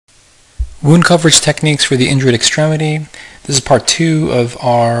Wound coverage techniques for the injured extremity. This is part 2 of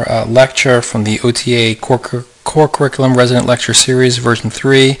our lecture from the OTA Core Curriculum Resident Lecture Series, version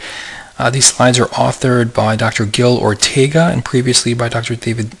 3. These slides are authored by Dr. Gil Ortega and previously by Dr.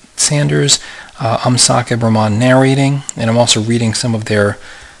 David Sanders. I'm Saqib Rehman narrating, and I'm also reading some of their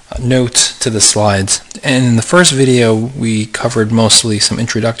notes to the slides. And in the first video, we covered mostly some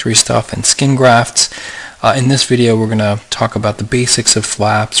introductory stuff and skin grafts. In this video, we're going to talk about the basics of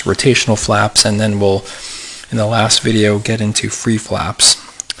flaps, rotational flaps, and then we'll, in the last video, get into free flaps.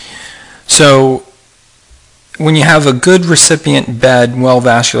 So, when you have a good recipient bed, well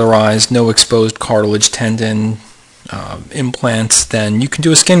vascularized, no exposed cartilage, tendon, implants, then you can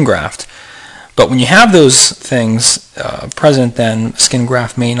do a skin graft. But when you have those things present, then skin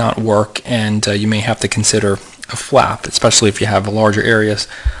graft may not work, and you may have to consider a flap, especially if you have larger areas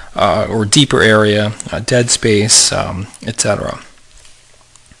or deeper area, dead space, etc.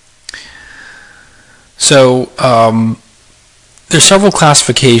 So there's several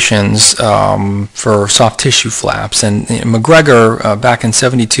classifications for soft tissue flaps, and McGregor back in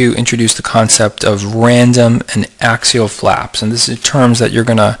 '72 introduced the concept of random and axial flaps, and this is terms that you're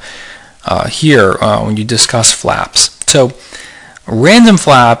going to hear when you discuss flaps. So a random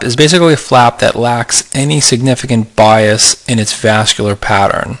flap is basically a flap that lacks any significant bias in its vascular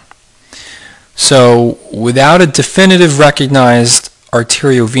pattern. So without a definitive recognized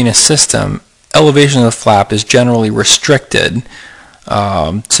arteriovenous system, elevation of the flap is generally restricted.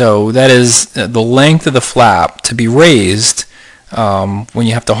 So that is, the length of the flap to be raised when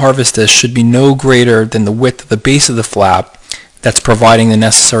you have to harvest this should be no greater than the width of the base of the flap that's providing the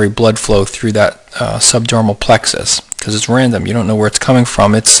necessary blood flow through that subdermal plexus, because it's random. You don't know where it's coming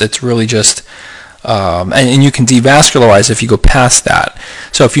from. It's really just, and you can devascularize if you go past that.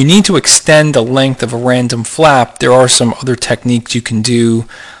 So if you need to extend the length of a random flap, there are some other techniques you can do.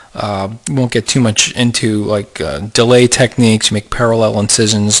 We won't get too much into like delay techniques. You make parallel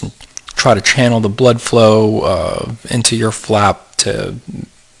incisions and try to channel the blood flow into your flap to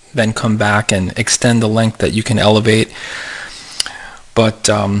then come back and extend the length that you can elevate. But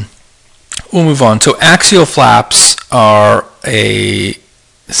we'll move on. So axial flaps are a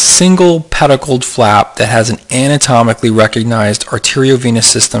single pedicled flap that has an anatomically recognized arteriovenous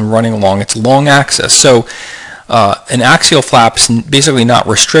system running along its long axis. So an axial flap is basically not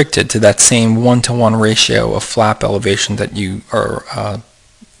restricted to that same 1-to-1 ratio of flap elevation that you're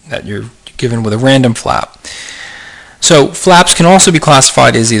given with a random flap. So flaps can also be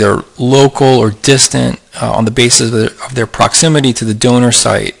classified as either local or distant on the basis of their proximity to the donor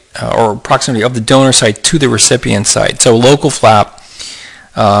site or proximity of the donor site to the recipient site. So a local flap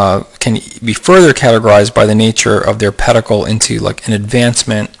can be further categorized by the nature of their pedicle into like an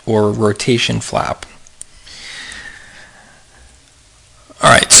advancement or rotation flap. All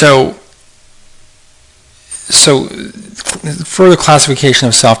right, so further classification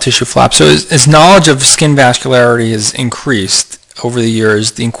of soft tissue flaps. So as knowledge of skin vascularity has increased over the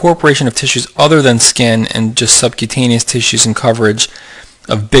years, the incorporation of tissues other than skin and just subcutaneous tissues and coverage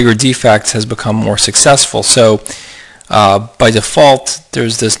of bigger defects has become more successful. So by default,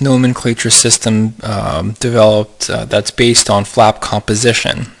 there's this nomenclature system developed that's based on flap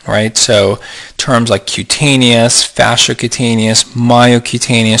composition, right? So terms like cutaneous, fasciocutaneous,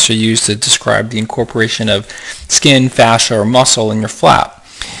 myocutaneous are used to describe the incorporation of skin, fascia, or muscle in your flap.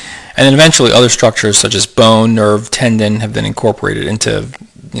 And then eventually other structures such as bone, nerve, tendon have been incorporated into,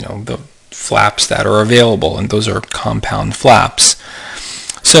 the flaps that are available, and those are compound flaps.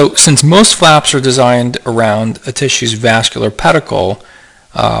 So since most flaps are designed around a tissue's vascular pedicle,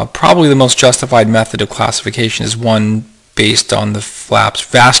 probably the most justified method of classification is one based on the flap's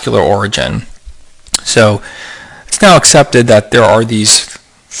vascular origin. So it's now accepted that there are these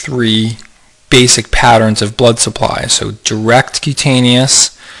three basic patterns of blood supply. So direct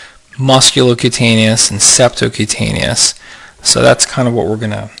cutaneous, musculocutaneous, and septocutaneous. So that's kind of what we're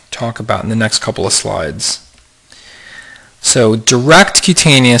going to talk about in the next couple of slides. So direct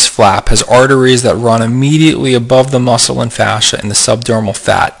cutaneous flap has arteries that run immediately above the muscle and fascia in the subdermal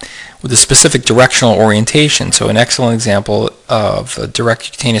fat with a specific directional orientation. So an excellent example of a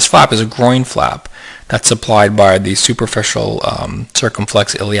direct cutaneous flap is a groin flap that's supplied by the superficial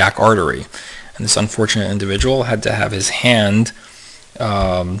circumflex iliac artery. And this unfortunate individual had to have his hand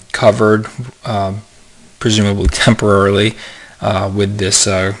covered, presumably temporarily, with this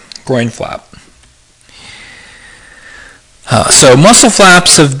groin flap. So muscle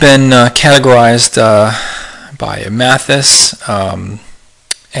flaps have been categorized by Mathis,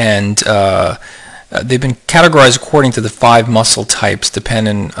 and they've been categorized according to the 5 muscle types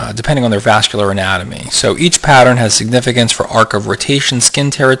depending on their vascular anatomy. So each pattern has significance for arc of rotation skin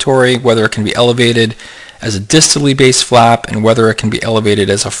territory, whether it can be elevated as a distally based flap and whether it can be elevated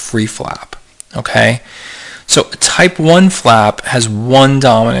as a free flap. Okay? So a type 1 flap has one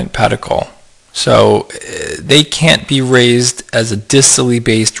dominant pedicle. So they can't be raised as a distally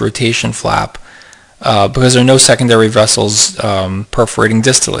based rotation flap because there are no secondary vessels perforating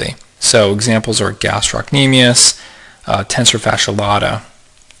distally. So examples are gastrocnemius, tensor fascia lata.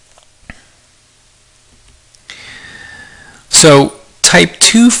 So type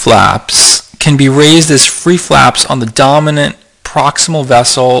 2 flaps can be raised as free flaps on the dominant proximal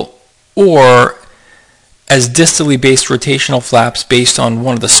vessel or as distally based rotational flaps based on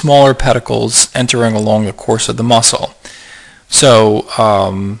one of the smaller pedicles entering along the course of the muscle. So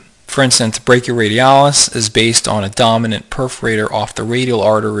for instance, brachioradialis is based on a dominant perforator off the radial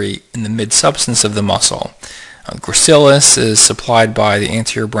artery in the mid-substance of the muscle. Gracilis is supplied by the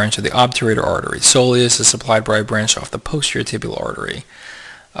anterior branch of the obturator artery. Soleus is supplied by a branch off the posterior tibial artery.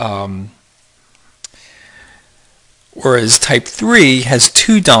 Whereas type 3 has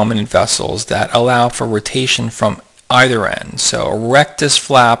 2 dominant vessels that allow for rotation from either end. So a rectus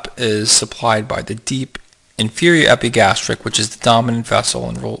flap is supplied by the deep inferior epigastric, which is the dominant vessel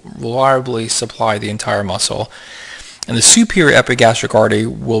and will reliably supply the entire muscle. And the superior epigastric artery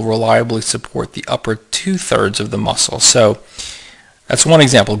will reliably support the upper 2/3 of the muscle. So that's one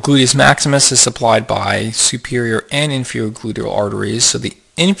example. Gluteus maximus is supplied by superior and inferior gluteal arteries. So the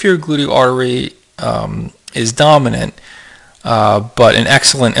inferior gluteal artery is dominant, but an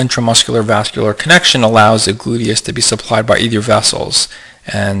excellent intramuscular vascular connection allows the gluteus to be supplied by either vessels.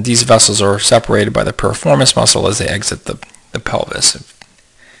 And these vessels are separated by the piriformis muscle as they exit the pelvis.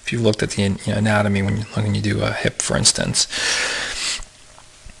 If you've looked at the anatomy when you do a hip, for instance.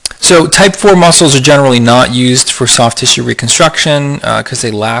 So type 4 muscles are generally not used for soft tissue reconstruction because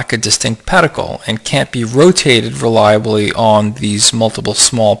they lack a distinct pedicle and can't be rotated reliably on these multiple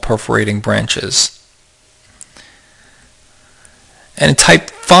small perforating branches. And a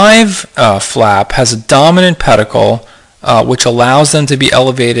type 5 flap has a dominant pedicle which allows them to be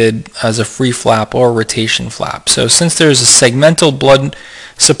elevated as a free flap or a rotation flap. So since there's a segmental blood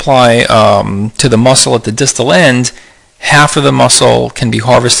supply to the muscle at the distal end, half of the muscle can be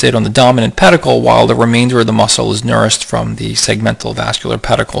harvested on the dominant pedicle while the remainder of the muscle is nourished from the segmental vascular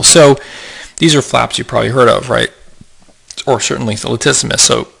pedicle. So these are flaps you probably heard of, right? Or certainly the latissimus.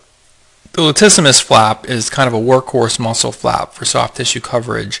 So the latissimus flap is kind of a workhorse muscle flap for soft tissue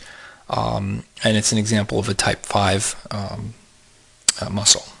coverage, and it's an example of a type 5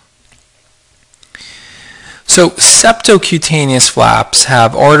 muscle. So septocutaneous flaps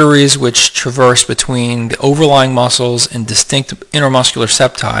have arteries which traverse between the overlying muscles and distinct intermuscular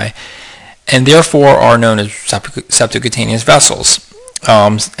septi, and therefore are known as septocutaneous vessels.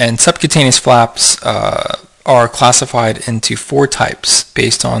 And subcutaneous flaps are classified into 4 types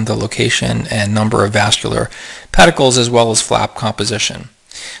based on the location and number of vascular pedicles as well as flap composition.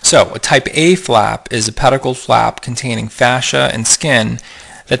 So a type A flap is a pedicled flap containing fascia and skin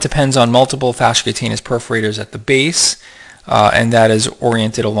that depends on multiple fasciocutaneous perforators at the base, and that is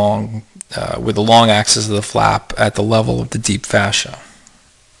oriented along with the long axis of the flap at the level of the deep fascia.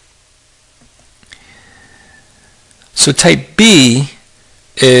 So type B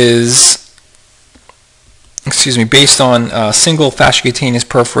is based on a single fasciocutaneous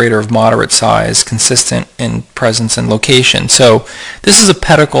perforator of moderate size, consistent in presence and location. So this is a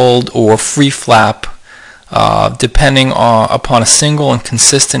pedicled or free flap depending upon a single and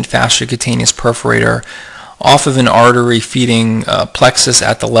consistent fasciocutaneous perforator off of an artery feeding plexus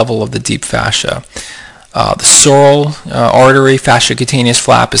at the level of the deep fascia. The sural artery fasciocutaneous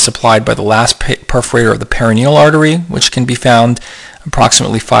flap is supplied by the last perforator of the perineal artery, which can be found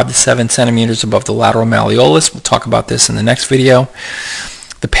approximately 5 to 7 centimeters above the lateral malleolus. We'll talk about this in the next video.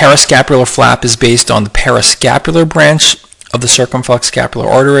 The parascapular flap is based on the parascapular branch of the circumflex scapular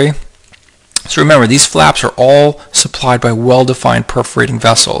artery. So remember, these flaps are all supplied by well-defined perforating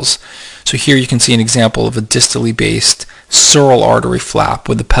vessels. So here you can see an example of a distally based sural artery flap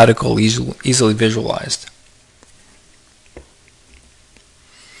with the pedicle easily visualized.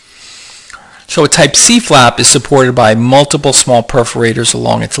 So a type C flap is supported by multiple small perforators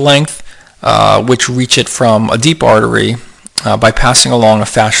along its length, which reach it from a deep artery by passing along a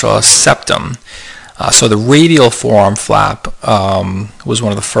fascial septum. So the radial forearm flap was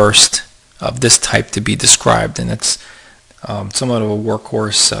one of the first of this type to be described, and it's somewhat of a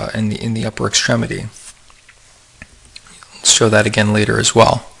workhorse in the upper extremity. I'll show that again later as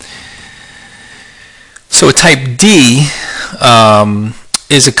well. So a type D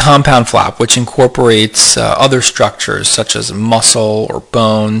is a compound flap, which incorporates other structures such as muscle or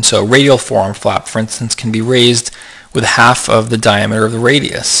bone. So a radial forearm flap, for instance, can be raised with half of the diameter of the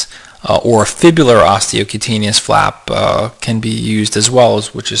radius, or a fibular osteocutaneous flap can be used as well,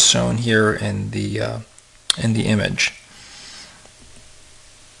 which is shown here in the image.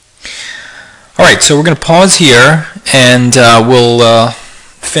 All right, so we're going to pause here, and we'll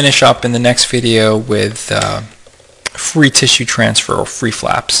finish up in the next video with free tissue transfer or free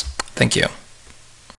flaps. Thank you.